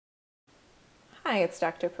Hi, it's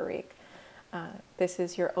Dr. Parikh. This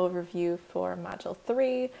is your overview for Module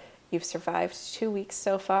 3. You've survived 2 weeks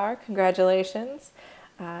so far. Congratulations.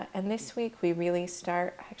 And this week we really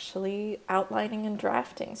start actually outlining and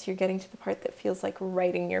drafting. So you're getting to the part that feels like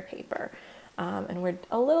writing your paper. And we're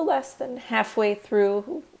a little less than halfway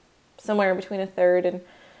through, somewhere between a third and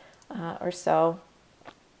or so.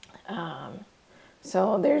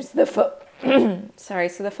 So there's the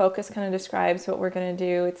so the focus kind of describes what we're going to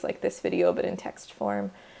do. It's like this video, but in text form.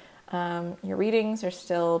 Your readings are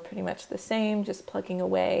still pretty much the same, just plugging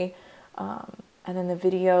away. And then the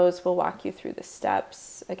videos will walk you through the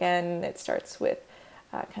steps. Again, it starts with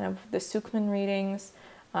kind of the Suchman readings,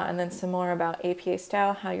 and then some more about APA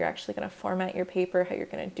style, how you're actually going to format your paper, how you're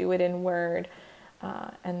going to do it in Word.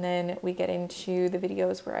 And then we get into the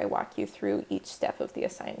videos where I walk you through each step of the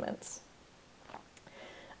assignments.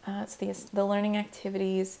 It's the learning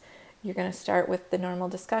activities. You're going to start with the normal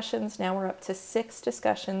discussions. Now we're up to 6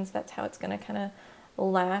 discussions. That's how it's going to kind of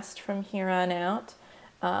last from here on out.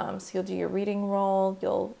 So you'll do your reading role.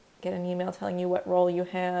 You'll get an email telling you what role you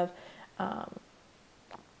have.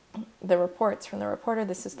 The reports from the reporter.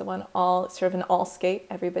 This is the one sort of an all skate.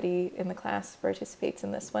 Everybody in the class participates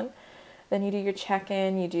in this one. Then you do your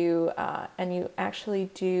check-in. And you actually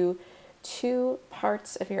do 2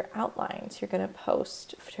 parts of your outlines. You're going to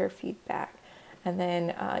post for feedback. And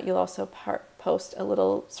then you'll also post a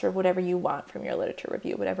little sort of whatever you want from your literature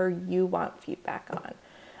review, whatever you want feedback on.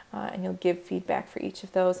 And you'll give feedback for each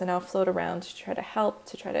of those, and I'll float around to try to help,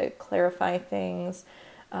 to try to clarify things.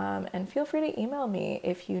 And feel free to email me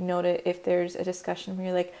if you notice, if there's a discussion where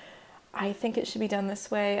you're like, I think it should be done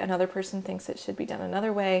this way, another person thinks it should be done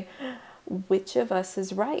another way. Which of us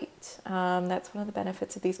is right? That's one of the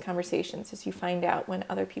benefits of these conversations, is you find out when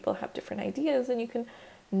other people have different ideas, and you can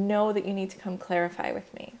know that you need to come clarify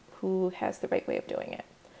with me who has the right way of doing it.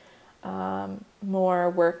 More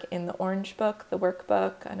work in the Orange Book, the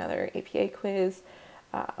workbook, another APA quiz.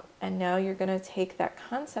 And now you're going to take that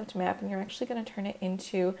concept map and you're actually going to turn it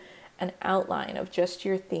into an outline of just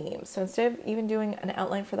your themes. So instead of even doing an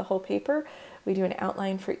outline for the whole paper, we do an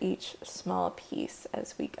outline for each small piece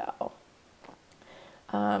as we go.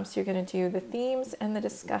 So you're going to do the themes and the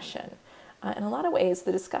discussion. In a lot of ways,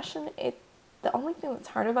 the discussion, the only thing that's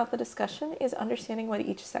hard about the discussion is understanding what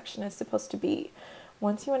each section is supposed to be.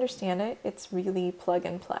 Once you understand it, it's really plug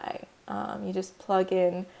and play. You just plug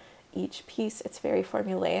in each piece. It's very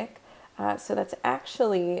formulaic. So that's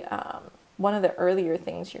actually one of the earlier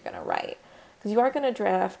things you're going to write. Because you are going to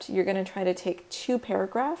draft, you're going to try to take 2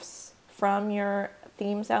 paragraphs from your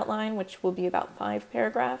themes outline, which will be about 5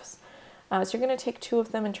 paragraphs. So you're going to take 2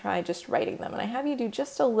 of them and try just writing them. And I have you do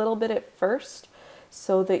just a little bit at first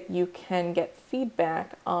so that you can get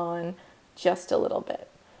feedback on just a little bit.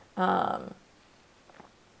 And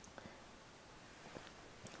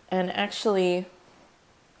actually,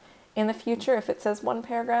 in the future, if it says 1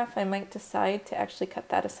 paragraph, I might decide to actually cut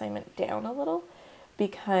that assignment down a little,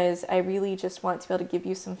 because I really just want to be able to give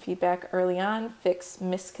you some feedback early on, fix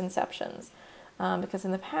misconceptions. Because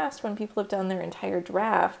in the past, when people have done their entire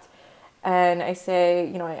draft, and I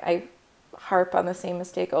say, I harp on the same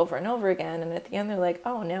mistake over and over again, and at the end they're like,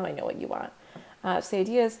 oh, now I know what you want. So the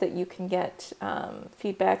idea is that you can get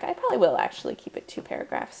feedback. I probably will actually keep it 2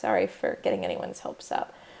 paragraphs. Sorry for getting anyone's hopes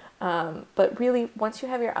up. But really, once you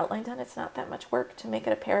have your outline done, it's not that much work to make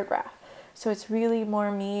it a paragraph. So it's really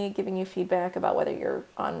more me giving you feedback about whether you're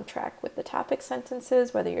on track with the topic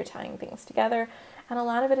sentences, whether you're tying things together. And a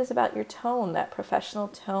lot of it is about your tone, that professional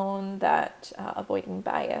tone, that avoiding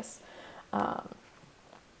bias.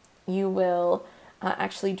 You will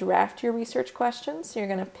actually draft your research questions. So you're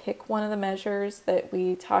going to pick one of the measures that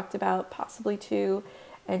we talked about, possibly 2,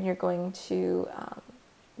 and you're going to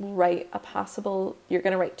write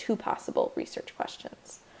 2 possible research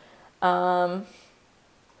questions. And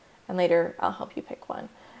later I'll help you pick one.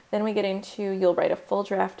 Then we get into, you'll write a full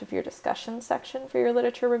draft of your discussion section for your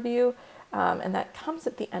literature review. And that comes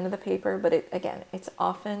at the end of the paper, but it's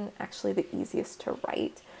often actually the easiest to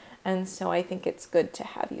write. And so I think it's good to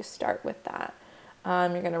have you start with that.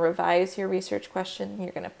 You're going to revise your research question.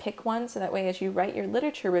 You're going to pick one, so that way as you write your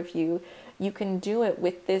literature review, you can do it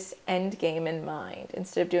with this end game in mind,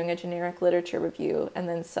 instead of doing a generic literature review and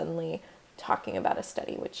then suddenly talking about a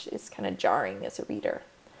study, which is kind of jarring as a reader.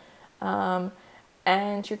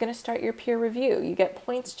 And you're going to start your peer review. You get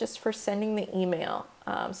points just for sending the email.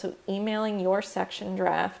 So emailing your section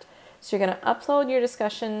draft. So you're going to upload your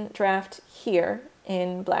discussion draft here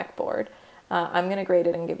in Blackboard. I'm going to grade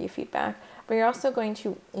it and give you feedback. But you're also going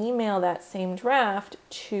to email that same draft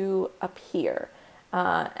to a peer.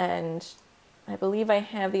 And I believe I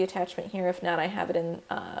have the attachment here. If not, I have it in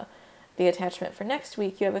the attachment for next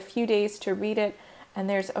week, you have a few days to read it, and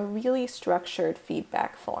there's a really structured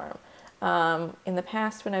feedback form. In the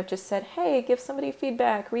past, when I've just said, hey, give somebody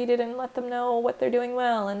feedback, read it and let them know what they're doing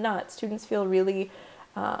well and not, students feel really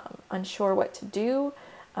unsure what to do.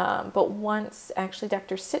 But once actually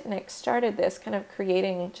Dr. Sitnick started this, kind of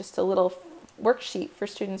creating just a little worksheet for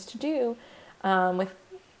students to do with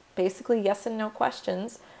basically yes and no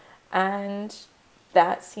questions, and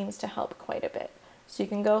that seems to help quite a bit. So you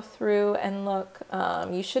can go through and look.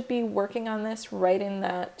 You should be working on this right in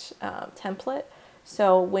that template.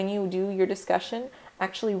 So when you do your discussion,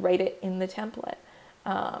 actually write it in the template.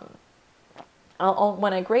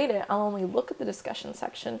 When I grade it, I'll only look at the discussion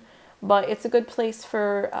section, but it's a good place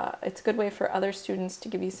for, it's a good way for other students to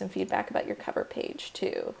give you some feedback about your cover page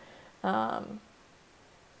too.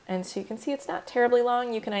 And so you can see it's not terribly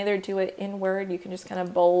long. You can either do it in Word, you can just kind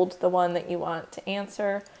of bold the one that you want to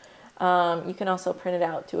answer. You can also print it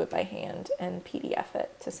out, do it by hand, and PDF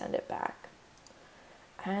it to send it back.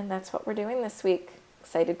 And that's what we're doing this week.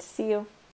 Excited to see you.